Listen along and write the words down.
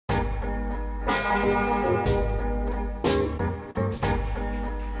Hey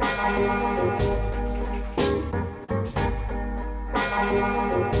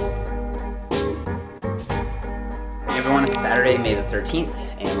everyone, it's Saturday, May the 13th,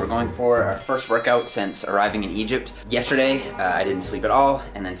 and we're going for our first workout since arriving in Egypt. Yesterday, I didn't sleep at all,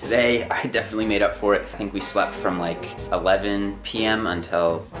 and then today, I definitely made up for it. I think we slept from like 11 p.m.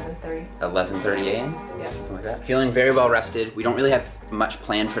 until 11:30 a.m. Yeah, something like that. Feeling very well rested. We don't really have much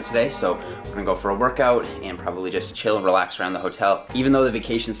planned for today, so we're gonna go for a workout and probably just chill and relax around the hotel. Even though the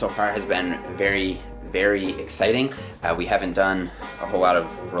vacation so far has been very exciting, we haven't done a whole lot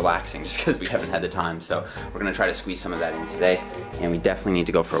of relaxing just because we haven't had the time, so we're gonna try to squeeze some of that in today, and we definitely need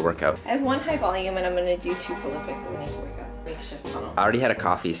to go for a workout. I have 1 high volume and I'm gonna do 2 prolific because I need to wake up. Makeshift funnel. I already had a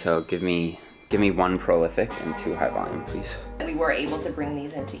coffee, so give me 1 prolific and 2 high volume, please. We were able to bring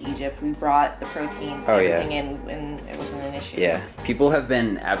these into Egypt. We brought the protein, everything in, and it wasn't an issue. Yeah, people have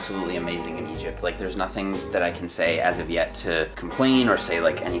been absolutely amazing in Egypt. Like, there's nothing that I can say as of yet to complain or say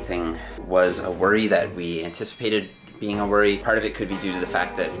like anything was a worry that we anticipated being a worry. Part of it could be due to the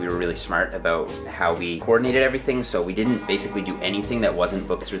fact that we were really smart about how we coordinated everything, so we didn't basically do anything that wasn't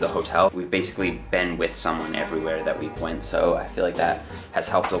booked through the hotel. We've basically been with someone everywhere that we've went, so I feel like that has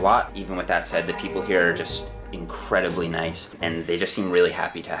helped a lot. Even with that said, the people here are just incredibly nice, and they just seem really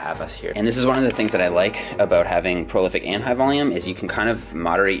happy to have us here. And this is one of the things that I like about having prolific and high volume is you can kind of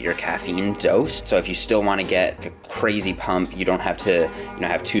moderate your caffeine dose. So if you still want to get a crazy pump, you don't have to,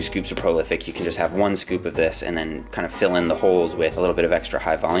 have 2 scoops of prolific. You can just have 1 scoop of this and then kind of fill in the holes with a little bit of extra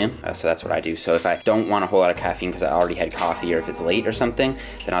high volume. So that's what I do. So if I don't want a whole lot of caffeine because I already had coffee, or if it's late or something,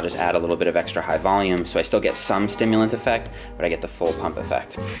 then I'll just add a little bit of extra high volume. So I still get some stimulant effect, but I get the full pump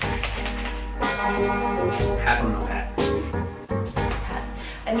effect. Hat or no hat? Hat.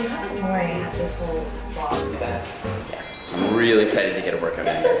 And you haven't been wearing a hat this whole vlog. Yeah. So I'm really excited to get a workout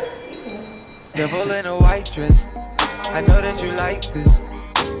in here. Devil in a white dress. I know that you like this.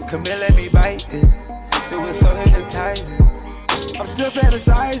 Come here, let me bite it. It was so hypnotizing. I'm still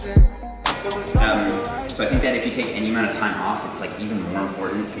fantasizing. So I think that if you take any amount of time off, it's like even more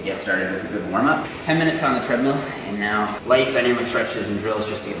important to get started with a good warm-up. 10 minutes on the treadmill, and now light dynamic stretches and drills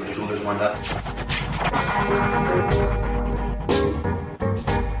just to get my shoulders warmed up. So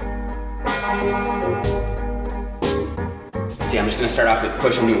yeah, I'm just gonna start off with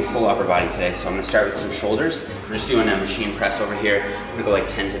push. I'm doing full upper body today, so I'm gonna start with some shoulders. We're just doing a machine press over here. I'm gonna go like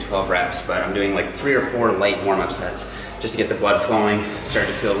 10 to 12 reps, but I'm doing like 3 or 4 light warm-up sets just to get the blood flowing, start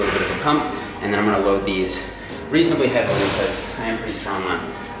to feel a little bit of a pump, and then I'm gonna load these reasonably heavily because I am pretty strong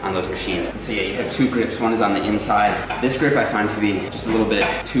on those machines. So yeah, you have 2 grips. One is on the inside. This grip I find to be just a little bit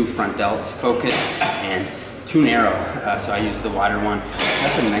too front delt focused and too narrow, so I use the wider one.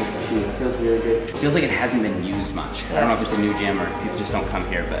 That's a nice machine. It feels really good. It feels like it hasn't been used much. I don't know if it's a new gym or people just don't come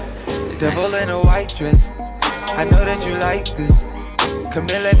here, but it's Devil nice. in a white dress. I know that you like this. Come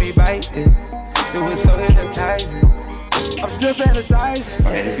here, let me bite it. It was so hypnotizing. I'm still fantasizing.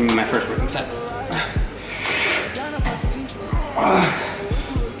 Okay, this is gonna be my first working set.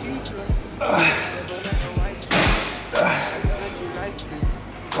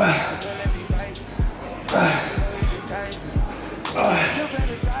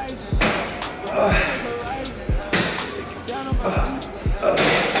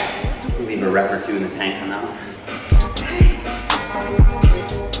 Leave a rep or 2 in the tank on that one.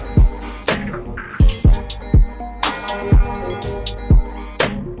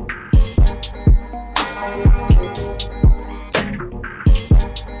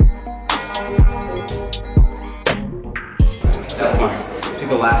 Took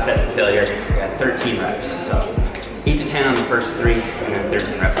the last set to failure. I got 13 reps, so 8 to 10 on the first 3, and then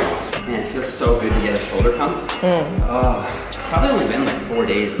 13 reps on the last one. Man, it feels so good to get a shoulder pump. Oh, it's probably only been like 4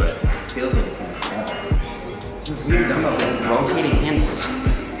 days, but it feels like it's been forever. Some weird dumbbells that have rotating handles.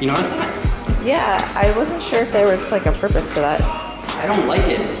 You notice that? Yeah, I wasn't sure if there was like a purpose to that. I don't like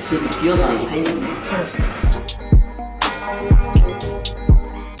it. It feels unsafe.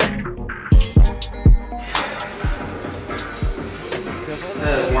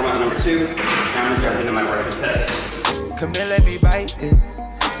 Warm up number 2. Now I'm gonna jump into my workout set. Come here, let me bite it.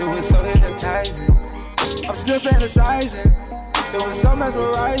 It was so hypnotizing. I'm still fantasizing. It was so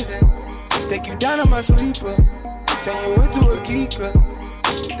mesmerizing. Take you down on my sleeper. Turn you into a geeker.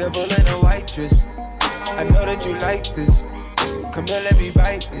 Devil in a white dress. I know that you like this. Come here, let me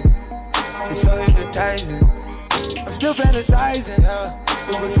bite it. It's so hypnotizing. I'm still fantasizing. Yeah.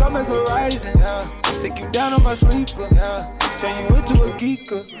 It was so mesmerizing. Yeah. Take you down on my sleeper. Yeah. Turn you into a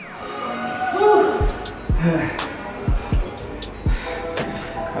geeker.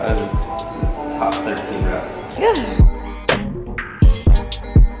 That was top 13 reps. Yeah.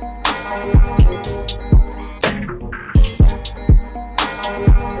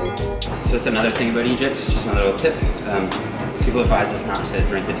 that's another thing about Egypt, just another little tip. People advise us not to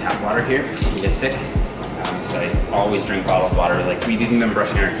drink the tap water here, you get sick. So I always drink bottled water. Like, we've even been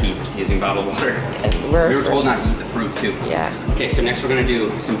brushing our teeth using bottled water. And we were told not to eat the fruit too. Yeah. Okay, so next we're gonna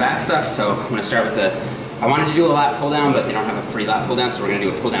do some back stuff. So I'm gonna start with I wanted to do a lat pull down, but they don't have a free lat pull down, so we're gonna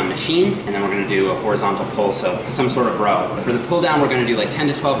do a pull down machine, and then we're gonna do a horizontal pull, so some sort of row. For the pull down, we're gonna do like 10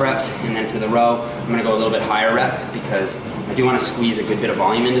 to 12 reps, and then for the row, I'm gonna go a little bit higher rep because I do want to squeeze a good bit of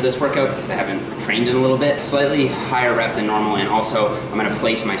volume into this workout because I haven't trained in a little bit. Slightly higher rep than normal, and also I'm going to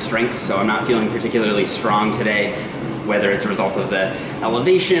play to my strength, so I'm not feeling particularly strong today, whether it's a result of the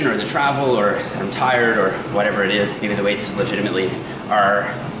elevation or the travel or I'm tired or whatever it is. Maybe the weights legitimately are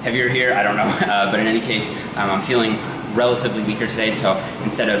heavier here, I don't know. But in any case, I'm feeling relatively weaker today, so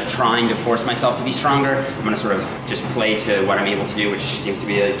instead of trying to force myself to be stronger, I'm going to sort of just play to what I'm able to do, which seems to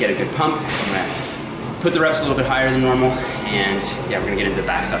be get a good pump. So I'm going to put the reps a little bit higher than normal, and yeah, we're gonna get into the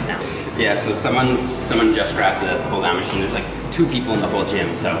back stuff now. Yeah, so someone just grabbed the pull down machine. There's like 2 people in the whole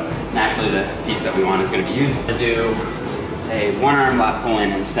gym, so naturally the piece that we want is gonna be used. To do a 1-arm lat pull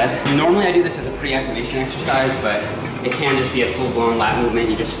in instead. Normally I do this as a pre-activation exercise, but it can just be a full-blown lat movement.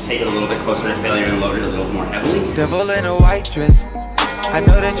 You just take it a little bit closer to failure and load it a little more heavily. Devil in a white dress, I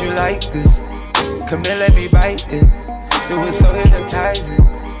know that you like this. Come here, let me bite it. It was so hypnotizing.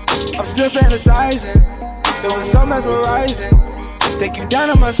 I'm still fantasizing. It was so mesmerizing. Take you down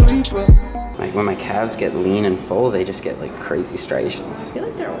on my sleeper. Like when my calves get lean and full, they just get like crazy striations. I feel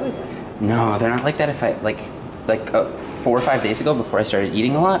like they're always like that. No, they're not like that. If I like 4 or 5 days ago, before I started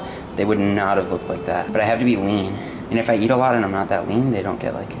eating a lot, they would not have looked like that. But I have to be lean, and if I eat a lot and I'm not that lean, they don't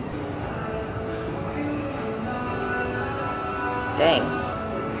get like it. Dang,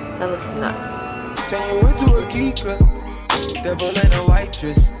 that looks nuts. Turn you into a geeker. Devil in a white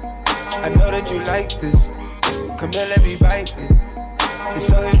dress. I know that you like this. Come here, let me bite it. It's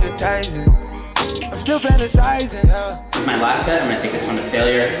so hypnotizing. I'm still fantasizing. With my last set, I'm gonna take this one to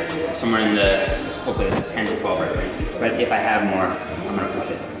failure, somewhere in the, hopefully the 10 to 12 rep range. But if I have more, I'm gonna push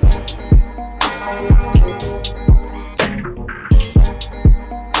it.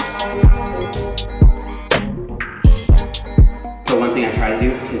 So one thing I try to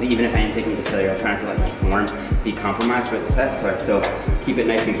do is, even if I am taking it to failure, I try not to let my form be compromised throughout the set, so I still keep it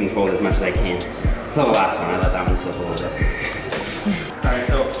nice and controlled as much as I can. Until the last one, I let that one slip a little bit. Alright,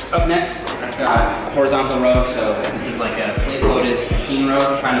 so up next, I've got a horizontal row. So this is like a plate-loaded machine row.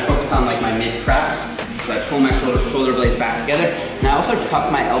 I'm trying to focus on like my mid-traps. So I pull my shoulder blades back together. And I also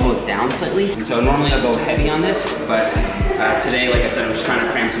tuck my elbows down slightly. And so normally I'll go heavy on this, but today, like I said, I'm just trying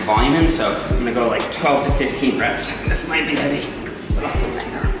to cram some volume in. So I'm gonna go like 12 to 15 reps. This might be heavy, but I'll still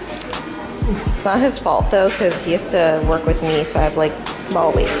hang there. It's not his fault though, because he has to work with me, so I have like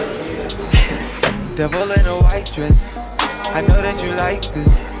small weights. Devil in a white dress. I know that you like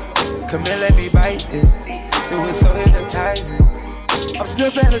this. Come here, let me bite it. It was so hypnotizing. I'm still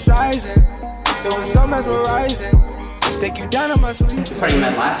fantasizing. It was so mesmerizing. Take you down on my sleep. This part of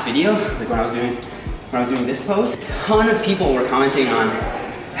my last video, like when I was doing this pose, a ton of people were commenting on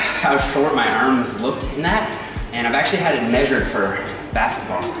how short my arms looked in that, and I've actually had it measured for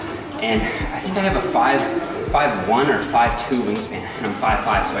basketball. And I think I have a 5'1" or 5'2" wingspan, and I'm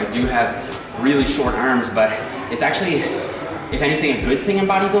 5'5", so I do have really short arms, but it's actually, if anything, a good thing in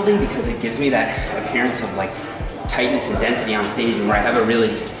bodybuilding because it gives me that appearance of like tightness and density on stage, and where I have a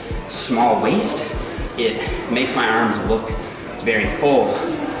really small waist, it makes my arms look very full.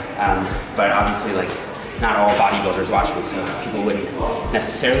 But obviously, like, not all bodybuilders watch me, so people wouldn't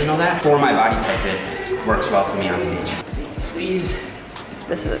necessarily know that. For my body type, it works well for me on stage. Sleeves.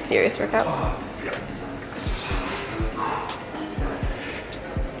 This is a serious workout.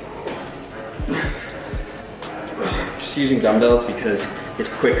 Just using dumbbells because it's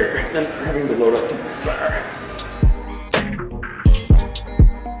quicker than having to load up the bar.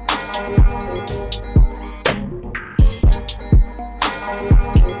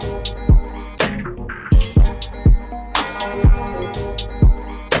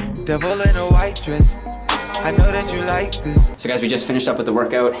 Devil in a white dress. I know that you like this. So guys, we just finished up with the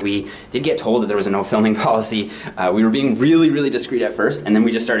workout. We did get told that there was a no filming policy. We were being really discreet at first, and then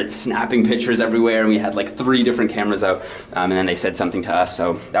we just started snapping pictures everywhere, and we had like 3 different cameras out, and then they said something to us,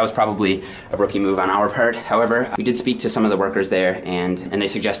 so that was probably a rookie move on our part. However, we did speak to some of the workers there, and they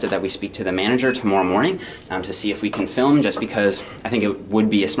suggested that we speak to the manager tomorrow morning to see if we can film, just because I think it would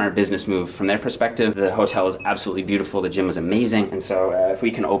be a smart business move from their perspective. The hotel is absolutely beautiful, the gym was amazing, and so if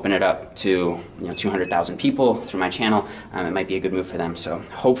we can open it up to 200,000 people through my channel, it might be a good move for them. So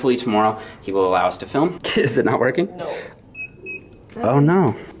hopefully tomorrow he will allow us to film. Is it not working? No. Oh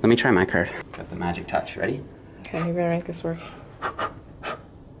no. Let me try my card. Got the magic touch. Ready? Okay, you're gonna make this work.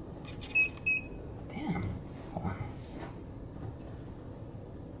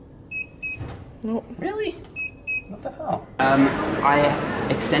 Nope. Really? What the hell? I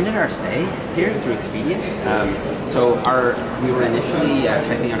extended our stay here through Expedia. So we were initially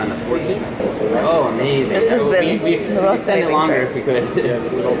checking out on the 14th. Oh, amazing. This has been we the most extend it amazing longer trip. if we could.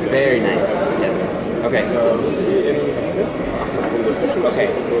 It's very nice. Yes. Okay. Okay.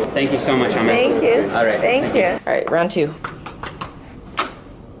 Thank you so much, Ahmed. Thank you. All right. Thank you. All right, round 2.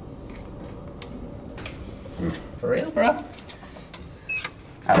 For real, bro?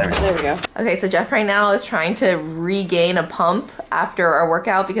 Oh, there we go. Okay, so Jeff right now is trying to regain a pump after our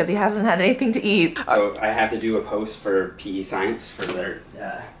workout because he hasn't had anything to eat. So I have to do a post for PE Science for their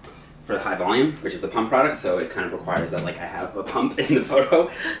for the high volume, which is the pump product. So it kind of requires that like I have a pump in the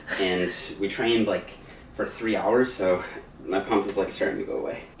photo, and we trained like for 3 hours, so my pump is like starting to go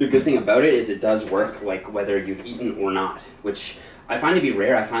away. The good thing about it is it does work like whether you've eaten or not, which I find to be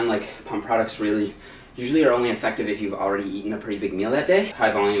rare. I find like pump products usually are only effective if you've already eaten a pretty big meal that day.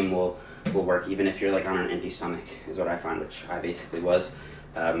 High volume will work even if you're like on an empty stomach, is what I find, which I basically was.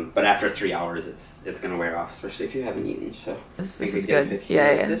 But after 3 hours, it's gonna wear off, especially if you haven't eaten. So this is good.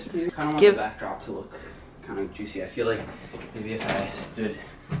 Yeah. This kind of want the backdrop to look kind of juicy. I feel like maybe if I stood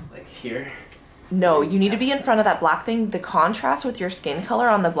like here. No, you need to be in front of that black thing. The contrast with your skin color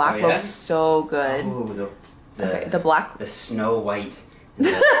on the black looks so good. Oh, the black. The snow white.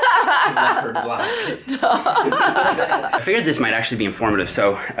 Leopard black. I figured this might actually be informative,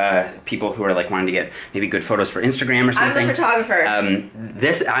 so people who are like wanting to get maybe good photos for Instagram or something. I'm the photographer.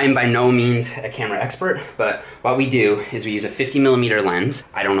 I am by no means a camera expert, but what we do is we use a 50mm lens.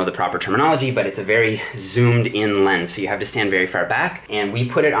 I don't know the proper terminology, but it's a very zoomed in lens, so you have to stand very far back, and we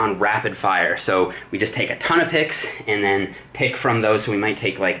put it on rapid fire. So we just take a ton of pics and then pick from those. So we might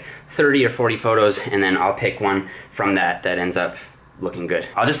take like 30 or 40 photos, and then I'll pick one from that ends up looking good.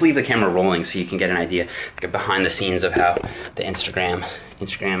 I'll just leave the camera rolling so you can get an idea, like behind the scenes of how the Instagram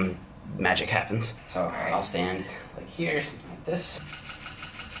magic happens. So I'll stand like here, something like this.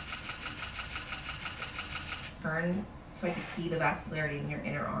 Turn so I can see the vascularity in your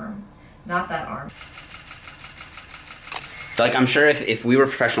inner arm, not that arm. Like I'm sure if we were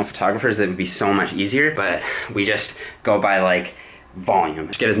professional photographers, it would be so much easier, but we just go by like volume.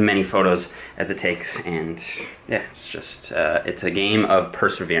 Just get as many photos as it takes, and yeah, it's just it's a game of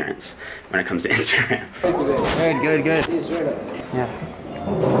perseverance when it comes to Instagram. Good. Yeah.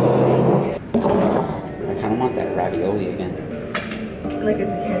 I kind of want that ravioli again. Like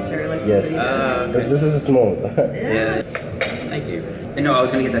it's cancer, like yes. This is small. Yeah. Thank you. And no, I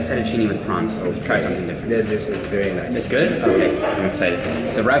was gonna get that fettuccine with prawns, so we'll try something different. Yes, this is very nice. It's good? Okay, I'm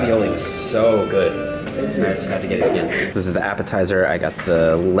excited. The ravioli was so good. I just had to get it again. This is the appetizer. I got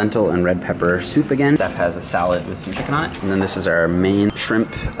the lentil and red pepper soup again. Steph has a salad with some chicken on it. And then this is our main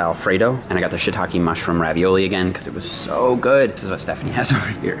shrimp Alfredo. And I got the shiitake mushroom ravioli again because it was so good. This is what Stephanie has over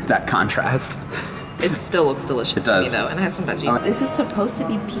here, that contrast. It still looks delicious to me though, and I have some veggies. This is supposed to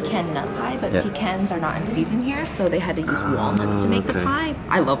be pecan nut pie, but pecans are not in season here, so they had to use walnuts to make the pie.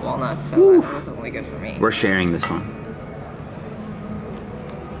 I love walnuts, so it was only good for me. We're sharing this one.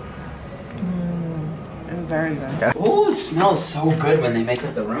 Very good. Oh, it smells so good when they make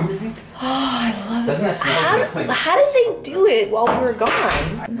up the room. Oh, I love it. Doesn't that smell good? How did they do it while we were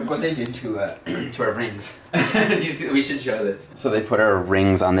gone? Look what they did to our rings. Do you see? We should show this. So they put our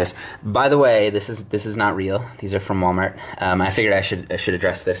rings on this. By the way, this is not real. These are from Walmart. I figured I should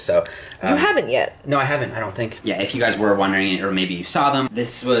address this. So you haven't yet. No, I haven't. I don't think. Yeah, if you guys were wondering, or maybe you saw them,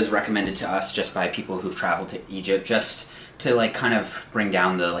 this was recommended to us just by people who've traveled to Egypt, just to like kind of bring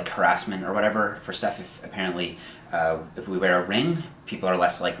down the like harassment or whatever for Steph. If apparently if we wear a ring, people are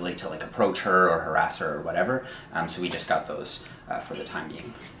less likely to like approach her or harass her or whatever. So we just got those for the time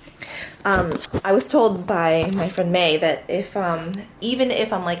being. I was told by my friend May that if even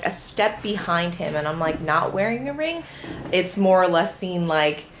if I'm like a step behind him and I'm like not wearing a ring, it's more or less seen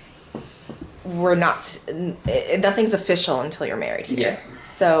like nothing's official until you're married here. Yeah.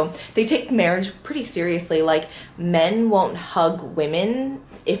 So they take marriage pretty seriously. Like men won't hug women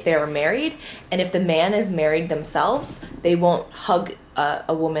if they're married, and if the man is married themselves, they won't hug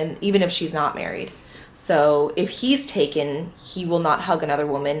a woman even if she's not married. So if he's taken, he will not hug another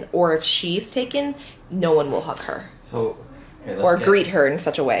woman, or if she's taken, no one will hug her. So here, or greet her in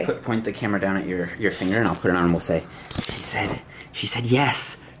such a way. Point the camera down at your finger, and I'll put it on, and we'll say, she said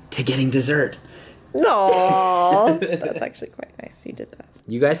yes to getting dessert. No, that's actually quite nice. You did that.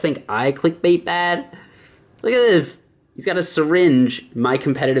 You guys think I clickbait bad? Look at this. He's got a syringe, my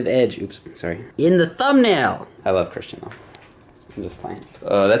competitive edge. Oops, sorry. In the thumbnail. I love Christian though. I'm just playing.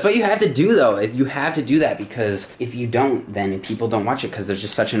 That's what you have to do though. You have to do that because if you don't, then people don't watch it because there's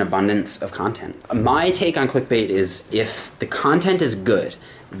just such an abundance of content. My take on clickbait is if the content is good,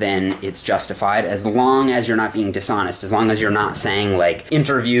 then it's justified as long as you're not being dishonest, as long as you're not saying like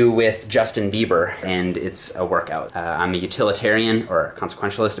interview with Justin Bieber and it's a workout. I'm a utilitarian or a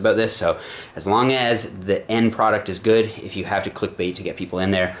consequentialist about this, so as long as the end product is good, if you have to clickbait to get people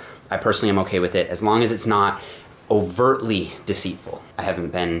in there, I personally am okay with it as long as it's not overtly deceitful. I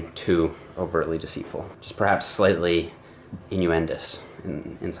haven't been too overtly deceitful, just perhaps slightly innuendous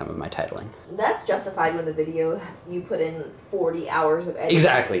in some of my titling. That's justified when the video you put in 40 hours of editing.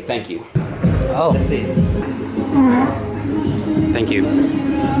 Exactly, thank you. Oh. Let's see. Thank you.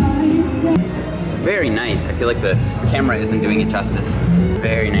 It's very nice. I feel like the camera isn't doing it justice.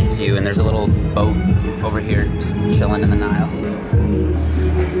 Very nice view, and there's a little boat over here just chilling in the Nile.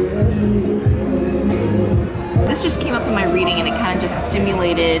 This just came up in my reading and it kind of just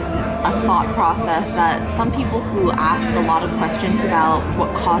stimulated a thought process that some people who ask a lot of questions about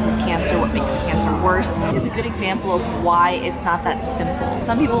what causes cancer, what makes cancer worse, is a good example of why it's not that simple.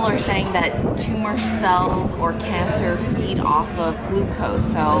 Some people are saying that tumor cells or cancer feed off of glucose,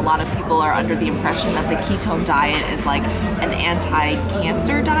 so a lot of people are under the impression that the ketone diet is like an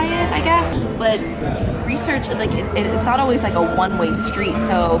anti-cancer diet, I guess. But research, like it's not always like a one-way street,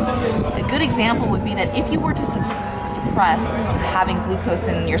 so a good example would be that if you were to suppress having glucose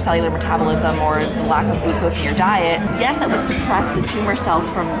in your cellular metabolism or the lack of glucose in your diet, yes, that would suppress the tumor cells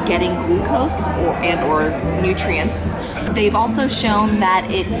from getting glucose or nutrients. They've also shown that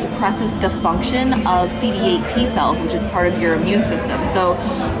it suppresses the function of CD8 T cells, which is part of your immune system. So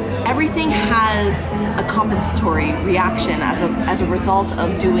everything has a compensatory reaction as a result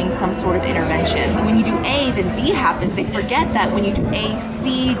of doing some sort of intervention. When you do A, then B happens. They forget that when you do A,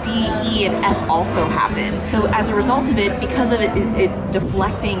 C, D, E, and F also happen. So as a result of it, because of it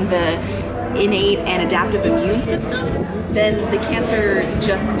deflecting the innate and adaptive immune system, then the cancer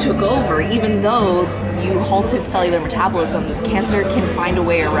just took over. Even though you halted cellular metabolism, cancer can find a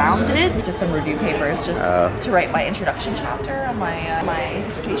way around it. Just some review papers just to write my introduction chapter on my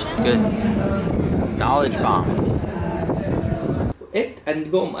dissertation. Good. Knowledge bomb. It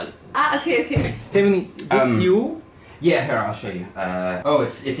and Gomal. Okay. Stephanie, this you? Yeah, here, I'll show you. Oh,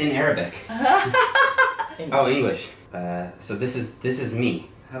 it's in Arabic. Oh, English. So this is me.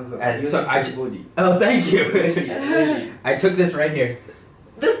 So body. Oh, thank you. I took this right here.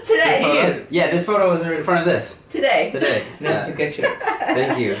 This today? Yeah, this photo was in front of this. Today. Nice picture.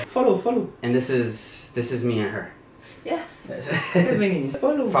 Thank you. Follow. And this is me and her. Yes. Stephanie,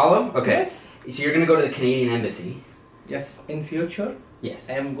 follow. Follow? Okay. Yes. So you're gonna go to the Canadian Embassy. Yes. In future, Yes.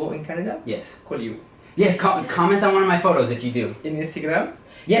 I am going Canada. Yes. Call you. Yes, comment on one of my photos if you do. In Instagram.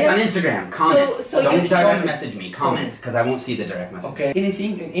 Yes, on Instagram. Comment. So Don't you direct comment. message me. Comment, because I won't see the direct message. Okay.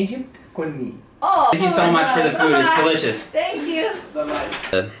 Anything in Egypt, call me. Oh, Thank you so much for the food. It's delicious. Thank you. Bye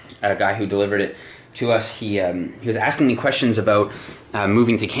bye. A guy who delivered it to us, he was asking me questions about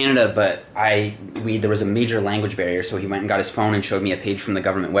moving to Canada, but there was a major language barrier, so he went and got his phone and showed me a page from the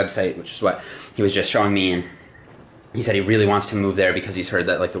government website, which is what he was just showing me, and he said he really wants to move there because he's heard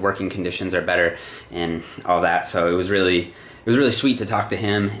that like the working conditions are better and all that. So it was really sweet to talk to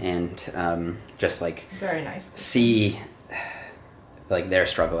him and just like Very nice. see like their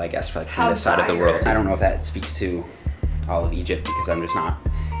struggle, I guess, for like from How this side of the dire. world. I don't know if that speaks to all of Egypt because I'm just not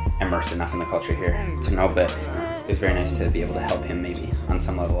immersed enough in the culture here to know, but it was very nice to be able to help him maybe on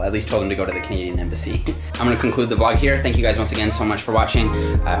some level. I at least told him to go to the Canadian Embassy. I'm going to conclude the vlog here. Thank you guys once again so much for watching.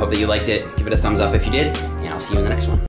 I hope that you liked it. Give it a thumbs up if you did, and I'll see you in the next one.